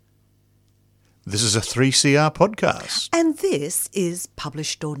This is a 3CR podcast. And this is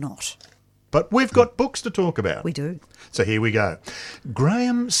Published or Not. But we've got books to talk about. We do. So here we go.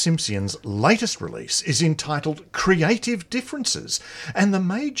 Graham Simpson's latest release is entitled Creative Differences, and the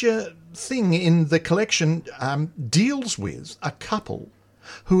major thing in the collection deals with a couple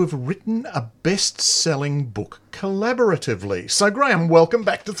who have written a best-selling book collaboratively. So Graham, welcome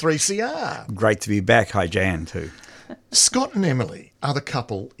back to 3CR. Great to be back. Hi, Jan, too. Scott and Emily are the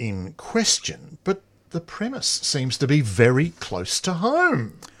couple in question, but the premise seems to be very close to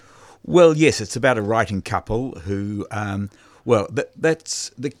home. Well, yes, it's about a writing couple who,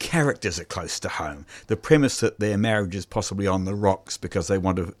 that's the characters are close to home. The premise that their marriage is possibly on the rocks because they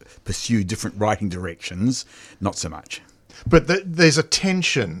want to pursue different writing directions, not so much. But there's a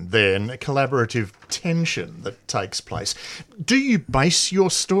tension there, a collaborative tension that takes place. Do you base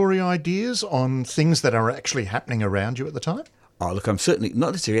your story ideas on things that are actually happening around you at the time? Oh, look, I'm certainly,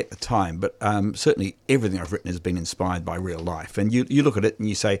 not necessarily at the time, but certainly everything I've written has been inspired by real life. And you look at it and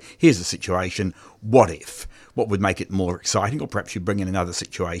you say, here's the situation, what if? What would make it more exciting? Or perhaps you bring in another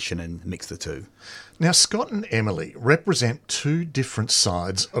situation and mix the two. Now, Scott and Emily represent two different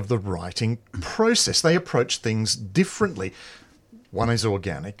sides of the writing process. They approach things differently. One is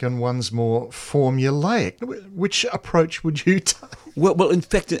organic and one's more formulaic. Which approach would you take? Well, in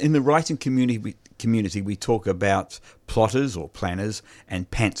fact, in the writing community, we talk about plotters or planners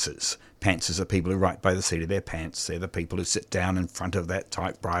and pantsers. Pantsers are people who write by the seat of their pants. They're the people who sit down in front of that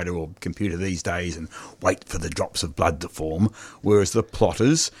typewriter or computer these days and wait for the drops of blood to form. Whereas the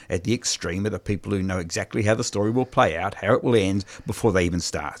plotters at the extreme are the people who know exactly how the story will play out, how it will end before they even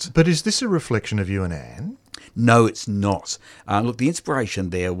start. But is this a reflection of you and Anne? No, it's not. Look, the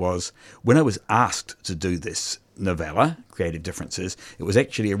inspiration there was when I was asked to do this novella, Creative Differences, it was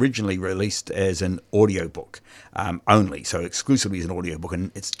actually originally released as an audiobook only, so exclusively as an audiobook,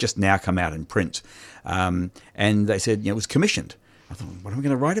 and it's just now come out in print. And they said, it was commissioned. I thought, what am I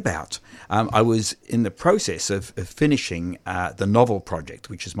going to write about? I was in the process of finishing the novel project,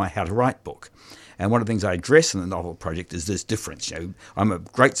 which is my How to Write book. And one of the things I address in the novel project is this difference. I'm a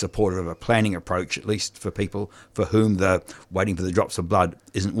great supporter of a planning approach, at least for people for whom the waiting for the drops of blood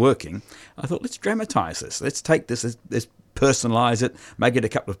isn't working. I thought, let's dramatise this. Let's take this, let's personalise it, make it a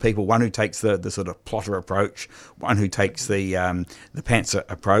couple of people, one who takes the sort of plotter approach, one who takes the pantser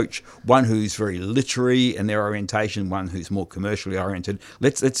approach, one who's very literary in their orientation, one who's more commercially oriented.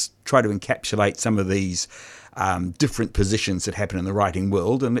 Let's try to encapsulate some of these different positions that happen in the writing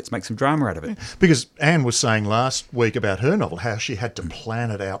world, and let's make some drama out of it. Because Anne was saying last week about her novel how she had to plan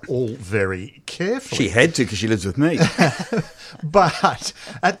it out all very carefully. She had to because she lives with me. But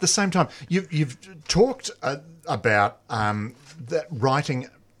at the same time, you've talked about that writing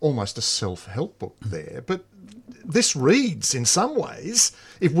almost a self-help book there, but this reads in some ways,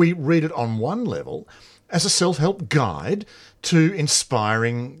 if we read it on one level, as a self-help guide to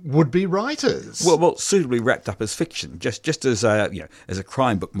inspiring would-be writers. Well, suitably wrapped up as fiction, just as a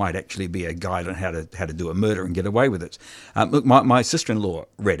crime book might actually be a guide on how to do a murder and get away with it. Look, my sister-in-law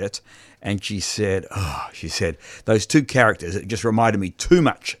read it, and she said, those two characters, it just reminded me too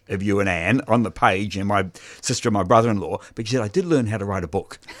much of you and Anne on the page, and my sister and my brother-in-law. But she said, I did learn how to write a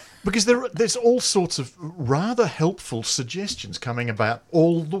book. Because there's all sorts of rather helpful suggestions coming about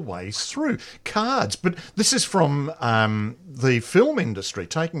all the way through. Cards, but this is from the film industry,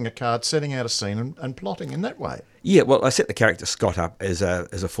 taking a card, setting out a scene and plotting in that way. Yeah, well, I set the character Scott up as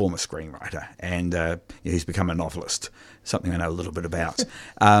a former screenwriter, and he's become a novelist, something I know a little bit about.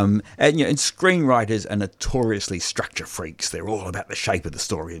 And screenwriters are notoriously structure freaks. They're all about the shape of the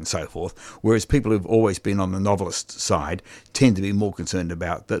story and so forth, whereas people who've always been on the novelist side tend to be more concerned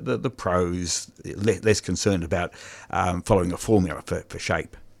about the prose, less concerned about following a formula for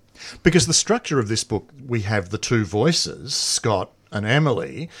shape. Because the structure of this book, we have the two voices, Scott and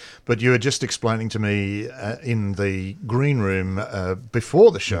Emily, but you were just explaining to me in the green room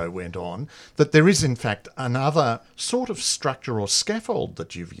before the show went on that there is in fact another sort of structure or scaffold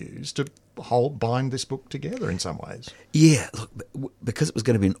that you've used to bind this book together in some ways. Yeah, look, because it was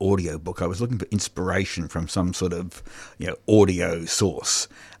going to be an audio book, I was looking for inspiration from some sort of audio source.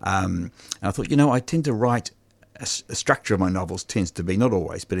 And I thought, I tend to write, a structure of my novels tends to be, not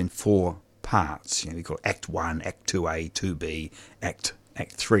always, but in 4 parts. We call Act 1, Act 2A, 2B, Act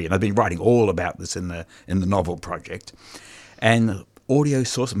 3. And I've been writing all about this in the novel project. And audio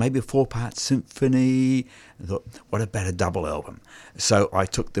source, maybe a 4-part symphony. I thought, what about a double album? So I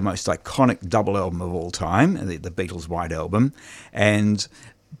took the most iconic double album of all time, the Beatles' White Album, and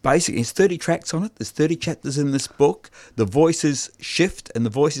Basically, it's 30 tracks on it. There's 30 chapters in this book. The voices shift, and the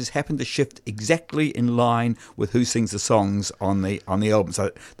voices happen to shift exactly in line with who sings the songs on the album.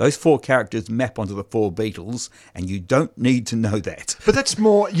 So those 4 characters map onto the 4 Beatles, and you don't need to know that. But that's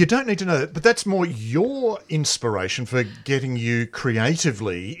more, you don't need to know that, but that's more your inspiration for getting you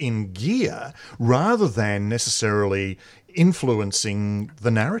creatively in gear rather than necessarily influencing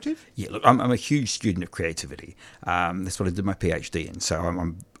the narrative? Yeah, look, I'm a huge student of creativity. That's what I did my PhD in, so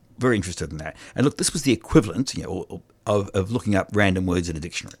I'm very interested in that. And look, this was the equivalent, of looking up random words in a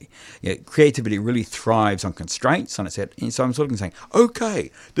dictionary. Creativity really thrives on constraints, on its head. And so I'm sort of saying,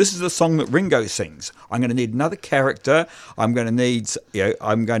 okay, this is the song that Ringo sings. I'm going to need another character. I'm going to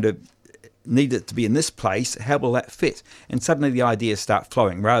need it to be in this place. How will that fit? And suddenly the ideas start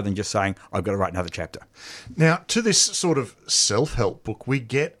flowing rather than just saying, I've got to write another chapter. Now, to this sort of self-help book, we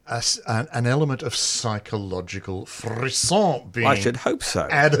get an element of psychological frisson being I should hope so.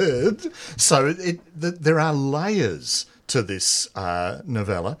 added. So there are layers to this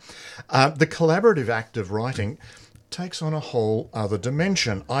novella. The collaborative act of writing takes on a whole other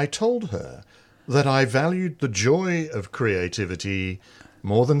dimension. I told her that I valued the joy of creativity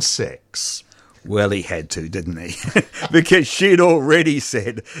more than sex. Well, he had to, didn't he? Because she'd already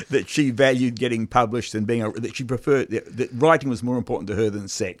said that she valued getting published and that she preferred, that writing was more important to her than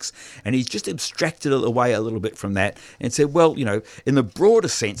sex. And he's just abstracted it away a little bit from that and said, well, in the broader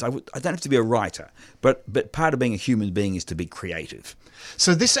sense, I don't have to be a writer, but part of being a human being is to be creative.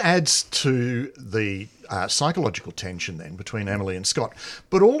 So this adds to the psychological tension then between Emily and Scott.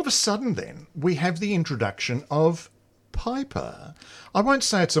 But all of a sudden then, we have the introduction of Piper. I won't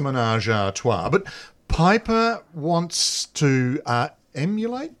say it's a menage a trois, but Piper wants to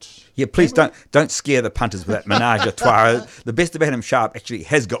emulate? Yeah, please don't scare the punters with that menage a trois. The Best of Adam Sharp actually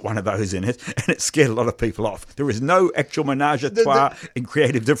has got one of those in it, and it scared a lot of people off. There is no actual menage a trois in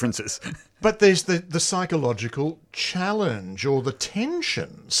Creative Differences. But there's the psychological challenge, or the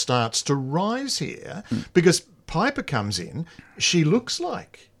tension starts to rise here, because Piper comes in, she looks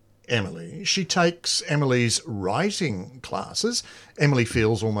like Emily. She takes Emily's writing classes. Emily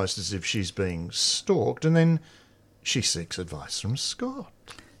feels almost as if she's being stalked, and then she seeks advice from Scott.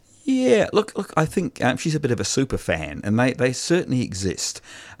 Yeah, look, I think she's a bit of a super fan, and they certainly exist.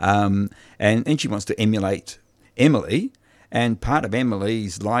 And she wants to emulate Emily, and part of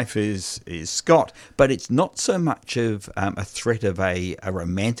Emily's life is Scott, but it's not so much of a threat of a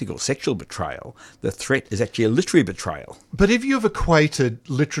romantic or sexual betrayal. The threat is actually a literary betrayal. But if you've equated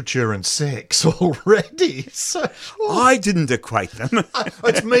literature and sex already, so I didn't equate them.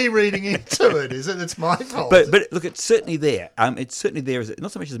 It's me reading into it, is it? It's my fault. But look, it's certainly there. It's certainly there,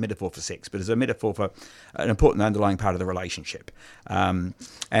 not so much as a metaphor for sex, but as a metaphor for an important underlying part of the relationship.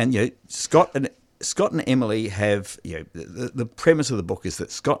 Scott and Emily have, the premise of the book is that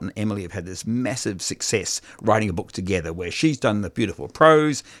Scott and Emily have had this massive success writing a book together, where she's done the beautiful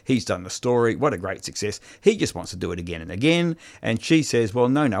prose, he's done the story. What a great success. He just wants to do it again and again. And she says, well,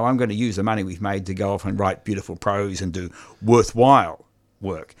 no, I'm going to use the money we've made to go off and write beautiful prose and do worthwhile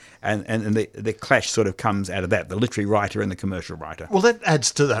work. And the clash sort of comes out of that, the literary writer and the commercial writer. Well, that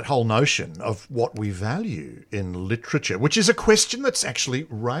adds to that whole notion of what we value in literature, which is a question that's actually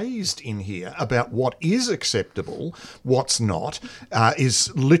raised in here about what is acceptable, what's not.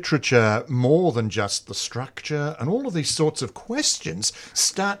 Is literature more than just the structure? And all of these sorts of questions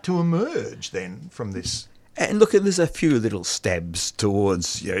start to emerge then from this. And look, there's a few little stabs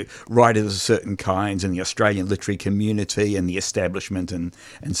towards writers of certain kinds in the Australian literary community and the establishment and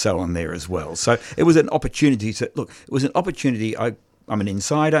so on there as well. So it was an opportunity I'm an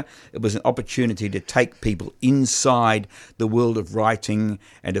insider. It was an opportunity to take people inside the world of writing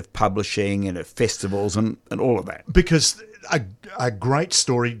and of publishing and of festivals and all of that. Because a great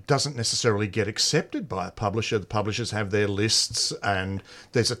story doesn't necessarily get accepted by a publisher. The publishers have their lists, and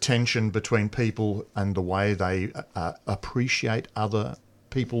there's a tension between people and the way they appreciate other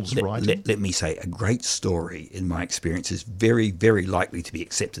people's writing. Let me say, a great story, in my experience, is very, very likely to be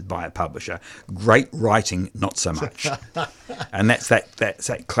accepted by a publisher. Great writing, not so much. And that's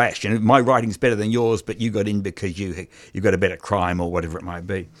that clash. My writing's better than yours, but you got in because you got a better crime or whatever it might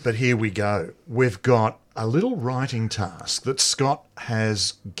be. But here we go. We've got a little writing task that Scott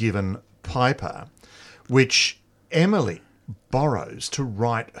has given Piper, which Emily borrows to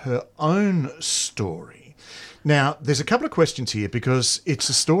write her own story. Now, there's a couple of questions here because it's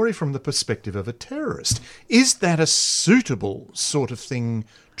a story from the perspective of a terrorist. Is that a suitable sort of thing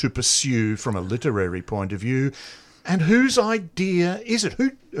to pursue from a literary point of view? And whose idea is it?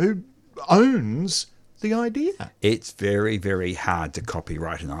 Who owns the idea. It's very, very hard to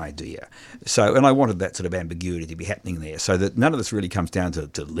copyright an idea. So, and I wanted that sort of ambiguity to be happening there, so that none of this really comes down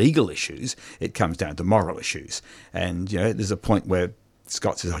to legal issues. It comes down to moral issues. And, there's a point where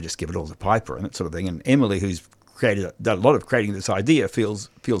Scott says, "I just give it all to Piper," and that sort of thing. And Emily, who's done a lot of creating this idea, feels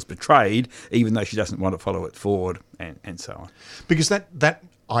betrayed, even though she doesn't want to follow it forward, and so on. Because that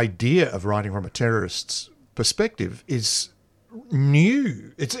idea of writing from a terrorist's perspective is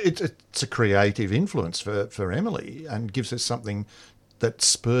new. It's a creative influence for Emily, and gives her something that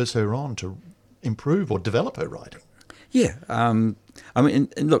spurs her on to improve or develop her writing. Yeah, and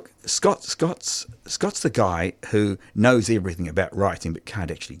look, Scott's the guy who knows everything about writing but can't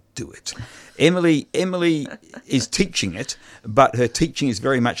actually do it. Emily is teaching it, but her teaching is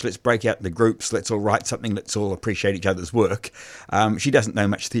very much, let's break out the groups, let's all write something, let's all appreciate each other's work. She doesn't know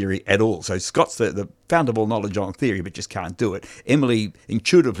much theory at all. So Scott's the fount of all knowledge on theory, but just can't do it. Emily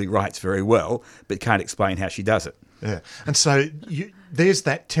intuitively writes very well, but can't explain how she does it. Yeah, and so there's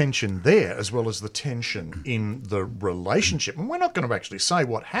that tension there, as well as the tension in the relationship. And we're not going to actually say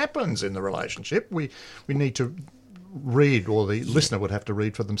what happens in the relationship. We need to read, or the listener would have to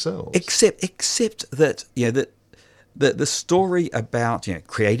read for themselves. Except that the story about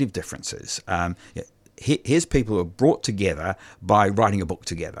creative differences. Here's people who are brought together by writing a book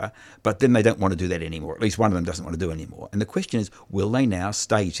together, but then they don't want to do that anymore. At least one of them doesn't want to do it anymore. And the question is, will they now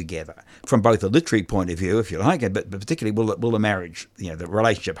stay together? From both a literary point of view, if you like, but particularly will the marriage, the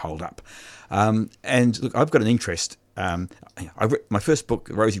relationship hold up? And look, I've got an interest. My first book,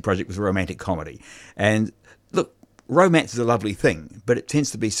 The Rosie Project, was a romantic comedy. And look, romance is a lovely thing, but it tends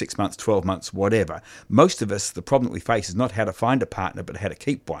to be 6 months, 12 months, whatever. Most of us, the problem that we face is not how to find a partner, but how to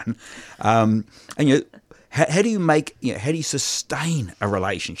keep one. And how do you sustain a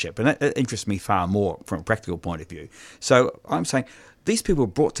relationship? And that interests me far more from a practical point of view. So I'm saying these people are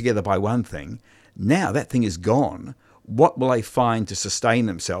brought together by one thing. Now that thing is gone. What will they find to sustain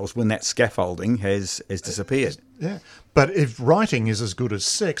themselves when that scaffolding has disappeared? Yeah, but if writing is as good as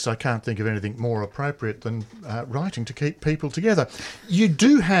sex, I can't think of anything more appropriate than writing to keep people together. You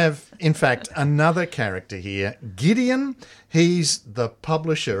do have, in fact, another character here, Gideon. He's the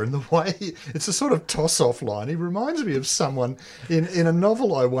publisher, and the way it's a sort of toss-off line. He reminds me of someone in a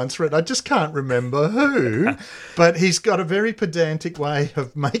novel I once read. I just can't remember who, but he's got a very pedantic way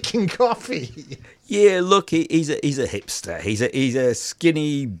of making coffee. Yeah, look, he's a hipster. He's a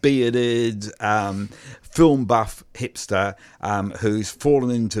skinny, bearded, film buff hipster who's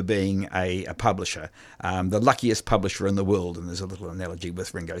fallen into being a publisher, the luckiest publisher in the world. And there's a little analogy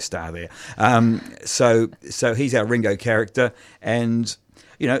with Ringo Starr there. So he's our Ringo character, and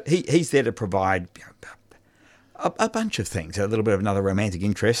he's there to provide a bunch of things, a little bit of another romantic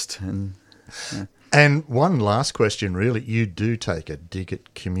interest, and. And one last question, really. You do take a dig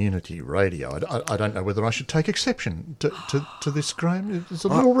at community radio. I don't know whether I should take exception to this, Graham. Is a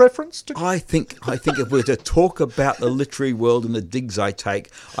little reference to... I think if we're to talk about the literary world and the digs I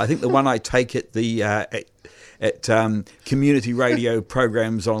take, I think the one I take at the at community radio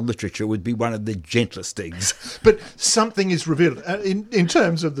programs on literature would be one of the gentlest digs. But something is revealed. In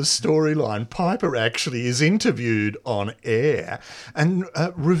terms of the storyline, Piper actually is interviewed on air and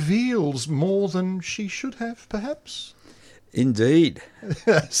reveals more than she should have, perhaps. Indeed.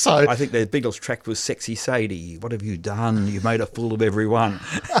 So I think the Beatles track was Sexy Sadie. What have you done? You've made a fool of everyone.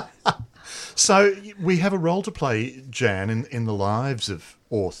 So we have a role to play, Jan, in the lives of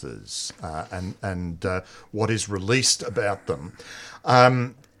authors and what is released about them.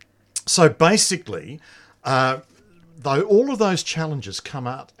 So basically, though all of those challenges come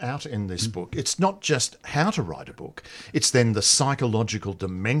out in this book, it's not just how to write a book, it's then the psychological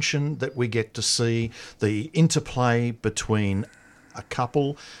dimension that we get to see, the interplay between a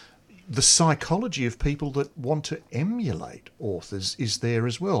couple. The psychology of people that want to emulate authors is there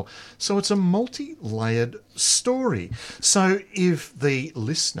as well. So it's a multi-layered story. So if the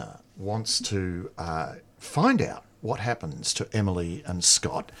listener wants to find out what happens to Emily and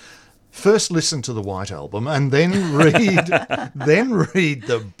Scott, first listen to the White Album and then read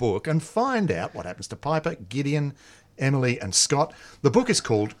the book and find out what happens to Piper, Gideon, Emily and Scott. The book is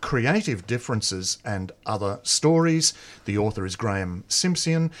called Creative Differences and Other Stories. The author is Graham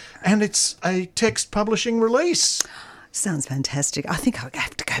Simpson, and it's a text publishing release. Sounds fantastic. I think I'll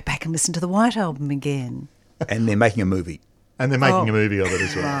have to go back and listen to the White Album again. And they're making a movie. And they're making a movie of it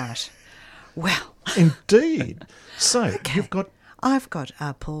as well. Right. Well. Indeed. So okay. I've got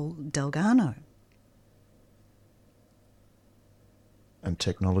Paul Delgano. And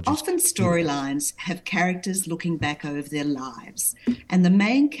technology. Often storylines have characters looking back over their lives, and the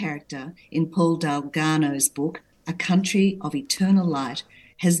main character in Paul Delgano's book, A Country of Eternal Light,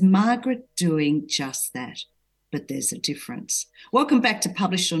 has Margaret doing just that? But there's a difference. Welcome back to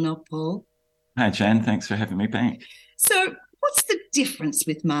Published or Not, Paul. Hi, Jen. Thanks for having me back. So what's the difference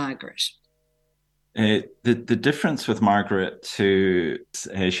with Margaret? The difference with Margaret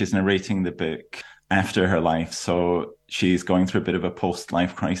she's narrating the book after her life. So she's going through a bit of a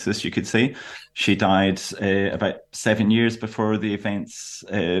post-life crisis, you could say. She died about 7 years before the events,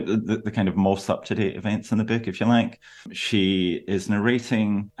 the kind of most up-to-date events in the book, if you like. She is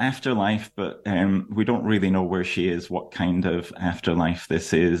narrating afterlife, but we don't really know where she is, what kind of afterlife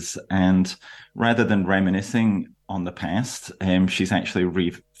this is. And rather than reminiscing on the past, she's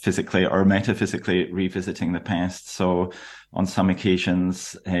actually physically or metaphysically revisiting the past. So on some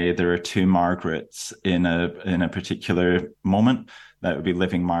occasions, there are two Margarets in a particular moment. That would be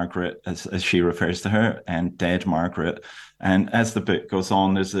living Margaret, as she refers to her, and dead Margaret. And as the book goes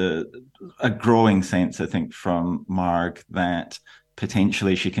on, there's a growing sense, I think, from Marg that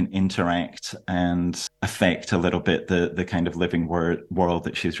potentially she can interact and affect a little bit the kind of living world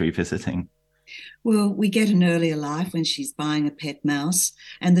that she's revisiting. Well, we get an earlier life when she's buying a pet mouse,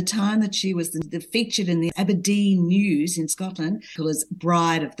 and the time that she was featured in the Aberdeen News in Scotland as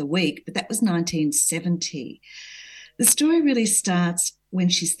Bride of the Week, but that was 1970. The story really starts when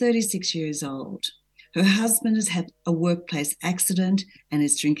she's 36 years old. Her husband has had a workplace accident and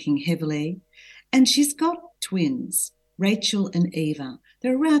is drinking heavily, and she's got twins, Rachel and Eva.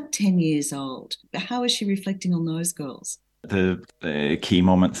 They're around 10 years old. How is she reflecting on those girls? The key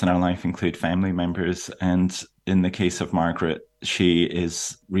moments in our life include family members, and in the case of Margaret, she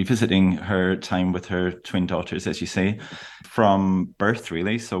is revisiting her time with her twin daughters, as you say, from birth,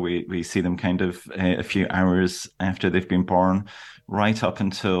 really. So we see them kind of a few hours after they've been born, right up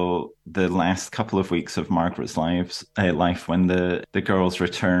until the last couple of weeks of Margaret's life when the girls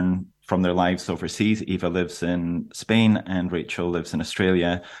return from their lives overseas. Eva lives in Spain and Rachel lives in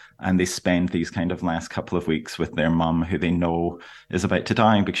Australia. And they spend these kind of last couple of weeks with their mum, who they know is about to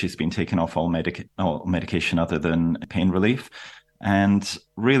die because she's been taken off all medication other than pain relief. And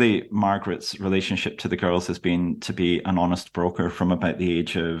really, Margaret's relationship to the girls has been to be an honest broker from about the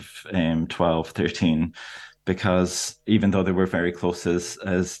age of 12, 13, because even though they were very close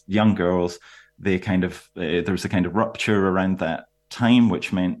as young girls, they kind of there was a kind of rupture around that time,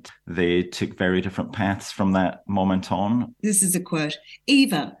 which meant they took very different paths from that moment on. This is a quote.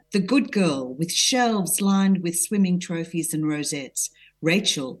 Eva, the good girl with shelves lined with swimming trophies and rosettes.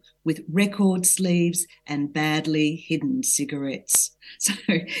 Rachel with record sleeves and badly hidden cigarettes. So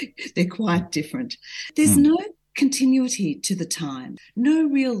they're quite different. There's no continuity to the time, no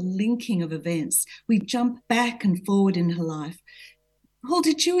real linking of events. We jump back and forward in her life. Paul,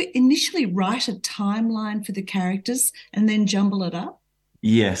 did you initially write a timeline for the characters and then jumble it up?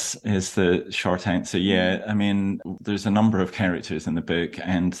 Yes, is the short answer. Yeah, I mean, there's a number of characters in the book,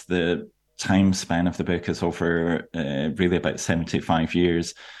 and the time span of the book is over really about 75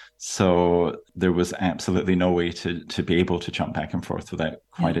 years. So there was absolutely no way to be able to jump back and forth without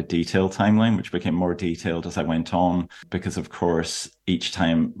quite a detailed timeline, which became more detailed as I went on, because, of course, each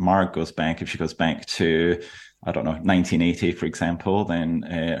time Marg goes back, if she goes back to, I don't know, 1980, for example, then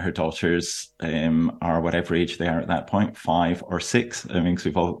her daughters are whatever age they are at that point, 5 or 6. I mean, because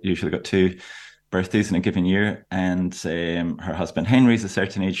we've all usually got 2 birthdays in a given year. And her husband Henry's a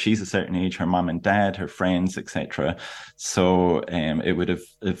certain age, she's a certain age, her mum and dad, her friends, etc. So it would have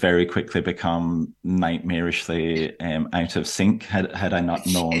very quickly become nightmarishly out of sync had I not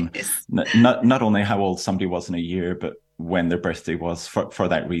known not only how old somebody was in a year, but when their birthday was for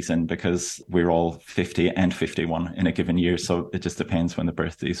that reason, because we're all 50 and 51 in a given year. So it just depends when the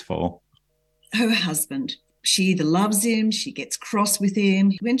birthdays fall. Her husband, she either loves him, she gets cross with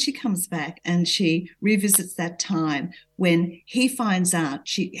him. When she comes back and she revisits that time when he finds out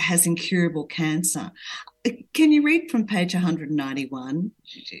she has incurable cancer, can you read from page 191?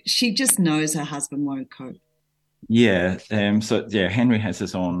 She just knows her husband won't cope. Yeah. Henry has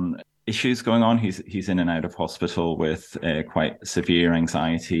his own issues going on. He's in and out of hospital with quite severe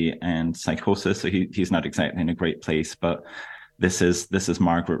anxiety and psychosis. So he's not exactly in a great place. But this is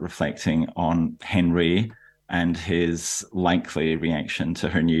Margaret reflecting on Henry and his likely reaction to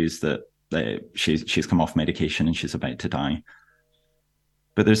her news that she's come off medication and she's about to die.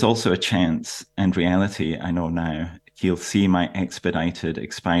 But there's also a chance and reality, I know now, he'll see my expedited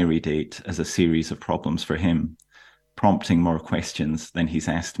expiry date as a series of problems for him, prompting more questions than he's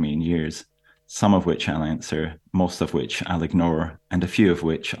asked me in years, some of which I'll answer, most of which I'll ignore, and a few of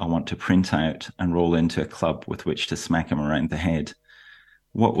which I'll want to print out and roll into a club with which to smack him around the head.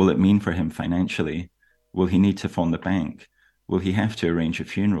 What will it mean for him financially? Will he need to phone the bank? Will he have to arrange a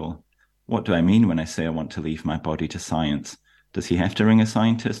funeral? What do I mean when I say I want to leave my body to science? Does he have to ring a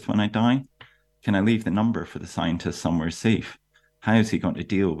scientist when I die? Can I leave the number for the scientist somewhere safe? How is he going to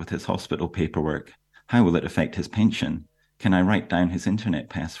deal with his hospital paperwork? How will it affect his pension? Can I write down his internet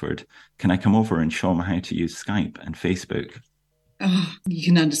password? Can I come over and show him how to use Skype and Facebook? Oh, you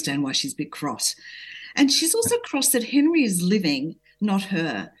can understand why she's a bit cross. And she's also cross that Henry is living, not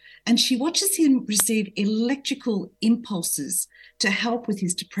her. And she watches him receive electrical impulses to help with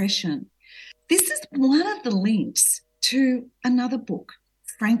his depression. This is one of the links to another book,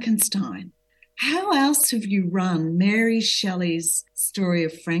 Frankenstein. How else have you run Mary Shelley's story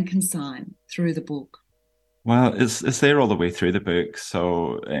of Frankenstein through the book? Well, it's there all the way through the book.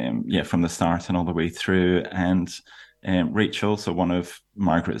 So, from the start and all the way through. And Rachel, so one of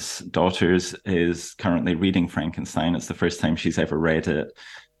Margaret's daughters, is currently reading Frankenstein. It's the first time she's ever read it.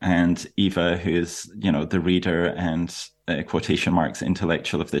 And Eva, who is, the reader and quotation marks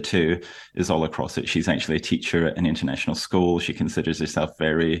intellectual of the two, is all across it. She's actually a teacher at an international school. She considers herself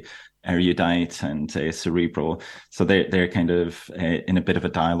very erudite and cerebral. So they're kind of in a bit of a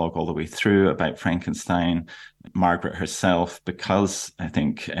dialogue all the way through about Frankenstein. Margaret herself, because I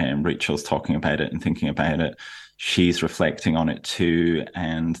think Rachel's talking about it and thinking about it, she's reflecting on it too.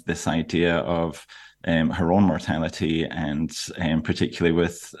 And this idea of her own mortality, and particularly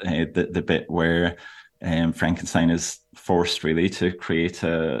with the bit where Frankenstein is forced really to create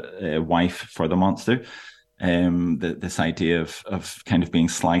a wife for the monster. This idea of kind of being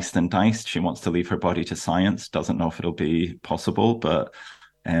sliced and diced. She wants to leave her body to science, doesn't know if it'll be possible, but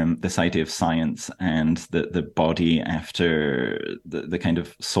this idea of science and the body after the kind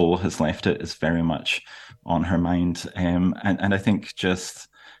of soul has left it is very much on her mind. And I think just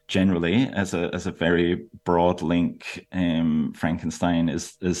generally, as a very broad link, Frankenstein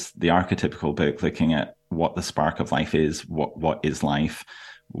is the archetypical book looking at what the spark of life is, what is life,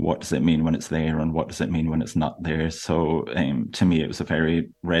 what does it mean when it's there, and what does it mean when it's not there. So to me, it was a very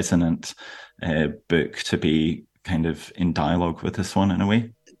resonant book to be kind of in dialogue with this one in a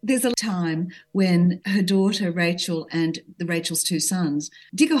way. There's a time when her daughter Rachel and Rachel's two sons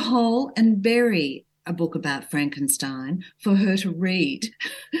dig a hole and bury a book about Frankenstein for her to read,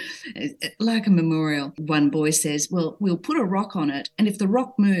 like a memorial. One boy says, well, we'll put a rock on it, and if the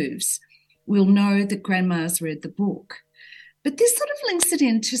rock moves, we'll know that Grandma's read the book. But this sort of links it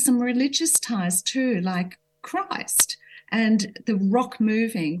into some religious ties too, like Christ and the rock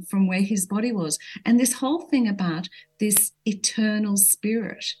moving from where his body was, and this whole thing about this eternal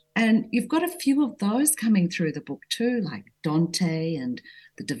spirit. And you've got a few of those coming through the book too, like Dante and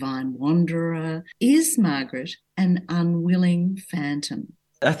the Divine Wanderer. Is Margaret an unwilling phantom?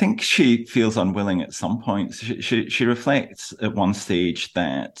 I think she feels unwilling at some points. She reflects at one stage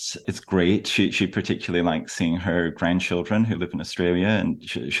that it's great. She particularly likes seeing her grandchildren who live in Australia, and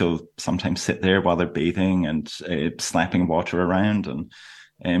she'll sometimes sit there while they're bathing and slapping water around.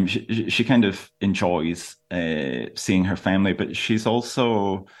 And she kind of enjoys seeing her family, but she's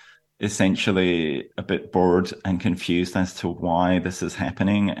also essentially a bit bored and confused as to why this is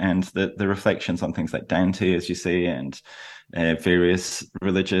happening. And the reflections on things like Dante, as you say, and various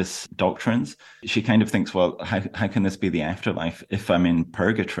religious doctrines. She kind of thinks, well, how can this be the afterlife if I'm in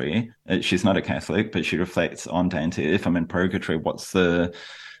purgatory? She's not a Catholic, but she reflects on Dante. If I'm in purgatory, what's the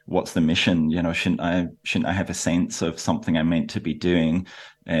mission? Shouldn't I have a sense of something I'm meant to be doing?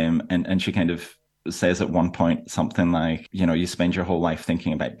 And she kind of says at one point something like, you spend your whole life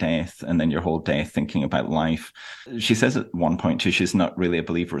thinking about death, and then your whole death thinking about life. She says at one point too, she's not really a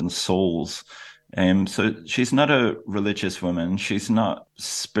believer in souls. So she's not a religious woman. She's not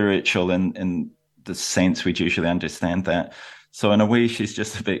spiritual in the sense we'd usually understand that. So in a way, she's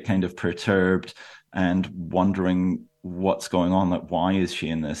just a bit kind of perturbed and wondering what's going on. Like, why is she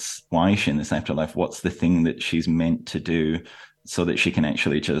in this afterlife? What's the thing that she's meant to do so that she can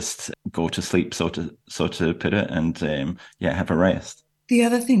actually just go to sleep, so to put it, and have a rest. The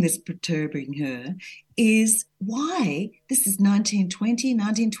other thing that's perturbing her is why, this is 1920,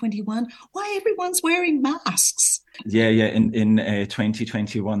 1921, why everyone's wearing masks. Yeah, in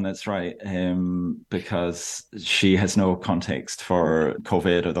 2021, that's right, because she has no context for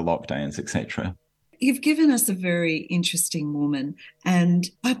COVID or the lockdowns, etc. You've given us a very interesting woman, and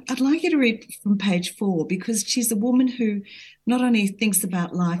I'd like you to read from page 4, because she's a woman who not only thinks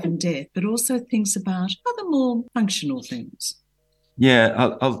about life and death, but also thinks about other more functional things.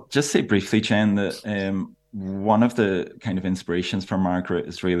 Yeah, I'll just say briefly, Jen, that one of the kind of inspirations for Margaret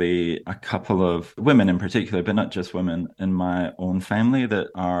is really a couple of women in particular, but not just women in my own family that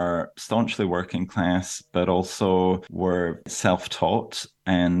are staunchly working class, but also were self-taught.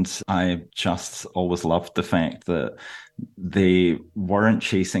 And I just always loved the fact that they weren't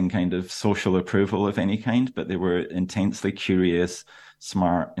chasing kind of social approval of any kind, but they were intensely curious,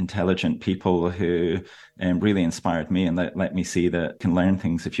 smart, intelligent people who really inspired me and let me see that you can learn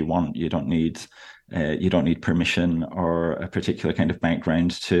things if you want. You don't need permission or a particular kind of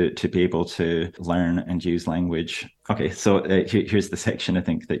background to be able to learn and use language. Okay, so here's the section I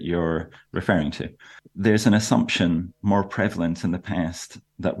think that you're referring to. There's an assumption more prevalent in the past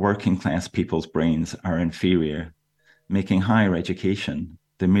that working class people's brains are inferior, making higher education,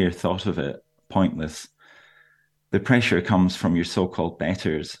 the mere thought of it, pointless. The pressure comes from your so-called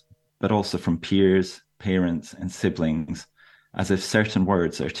betters, but also from peers, parents, and siblings, as if certain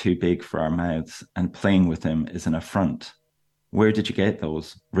words are too big for our mouths and playing with them is an affront. Where did you get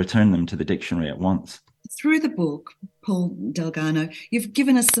those? Return them to the dictionary at once. Through the book, Paul Delgado, you've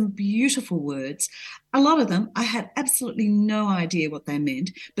given us some beautiful words. A lot of them, I had absolutely no idea what they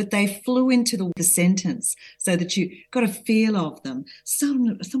meant, but they flew into the sentence so that you got a feel of them.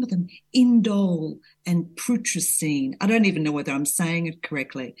 Some of them, indole and putrescine. I don't even know whether I'm saying it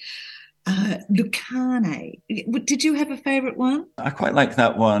correctly. Lucane. Did you have a favourite one? I quite like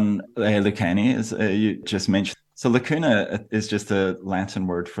that one, Lucane, as you just mentioned. So lacuna is just a Latin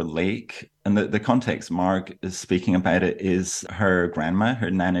word for lake. And the context Marg is speaking about it is her grandma,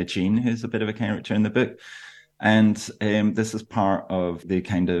 her Nana Jean, who's a bit of a character in the book. And this is part of the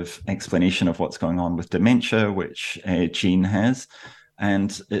kind of explanation of what's going on with dementia, which Jean has.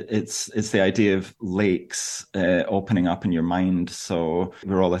 And it's the idea of lakes opening up in your mind. So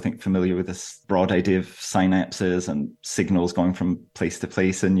we're all, I think, familiar with this broad idea of synapses and signals going from place to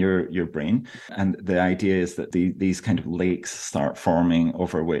place in your brain. And the idea is that these kind of lakes start forming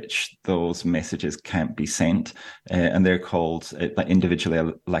over which those messages can't be sent. And they're called individually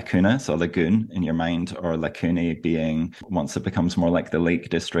a lacuna, so a lagoon in your mind, or lacunae being once it becomes more like the Lake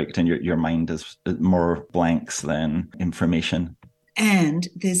District and your mind is more blanks than information. And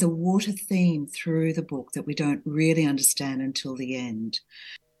there's a water theme through the book that we don't really understand until the end.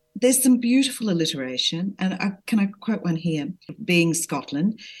 There's some beautiful alliteration, and can I quote one here? Being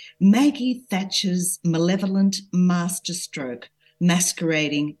Scotland, Maggie Thatcher's malevolent masterstroke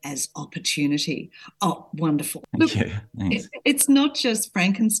masquerading as opportunity. Oh, wonderful. Look, it's not just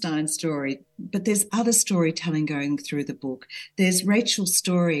Frankenstein's story, but there's other storytelling going through the book. There's Rachel's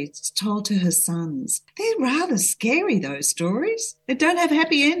story. It's told to her sons. They're rather scary, those stories. They don't have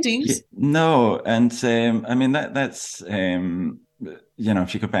happy endings. No, and I mean, that's...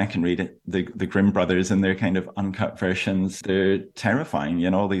 if you go back and read it, the Grimm brothers and their kind of uncut versions, they're terrifying.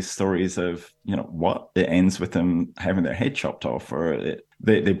 All these stories of, what it ends with them having their head chopped off or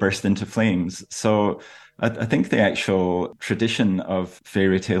they burst into flames. So I think the actual tradition of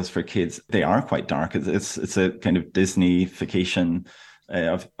fairy tales for kids, they are quite dark. It's a kind of Disney-fication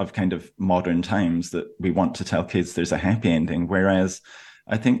of kind of modern times that we want to tell kids there's a happy ending, whereas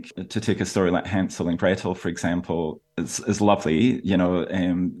I think to take a story like Hansel and Gretel, for example, is lovely.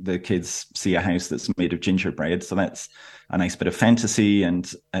 The kids see a house that's made of gingerbread. So that's a nice bit of fantasy.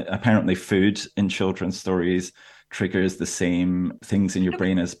 And apparently food in children's stories triggers the same things in your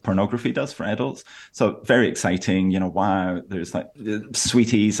brain as pornography does for adults. So very exciting. Wow, there's like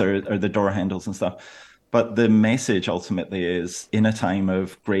sweeties or the door handles and stuff. But the message ultimately is, in a time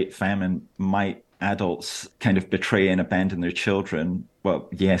of great famine, might adults kind of betray and abandon their children? Well,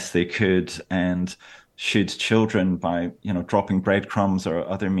 yes, they could. And should children, by dropping breadcrumbs or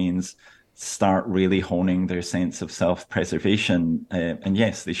other means, start really honing their sense of self-preservation? And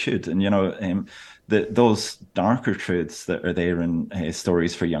yes, they should. And those darker truths that are there in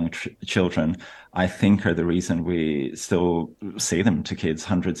stories for young children, I think, are the reason we still say them to kids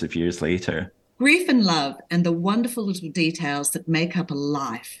hundreds of years later. Grief and love and the wonderful little details that make up a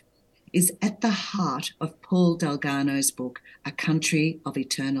life is at the heart of Paul Delgado's book, A Country of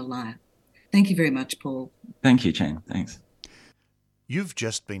Eternal Life. Thank you very much, Paul. Thank you, Jane. Thanks. You've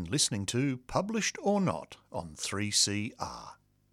just been listening to Published or Not on 3CR.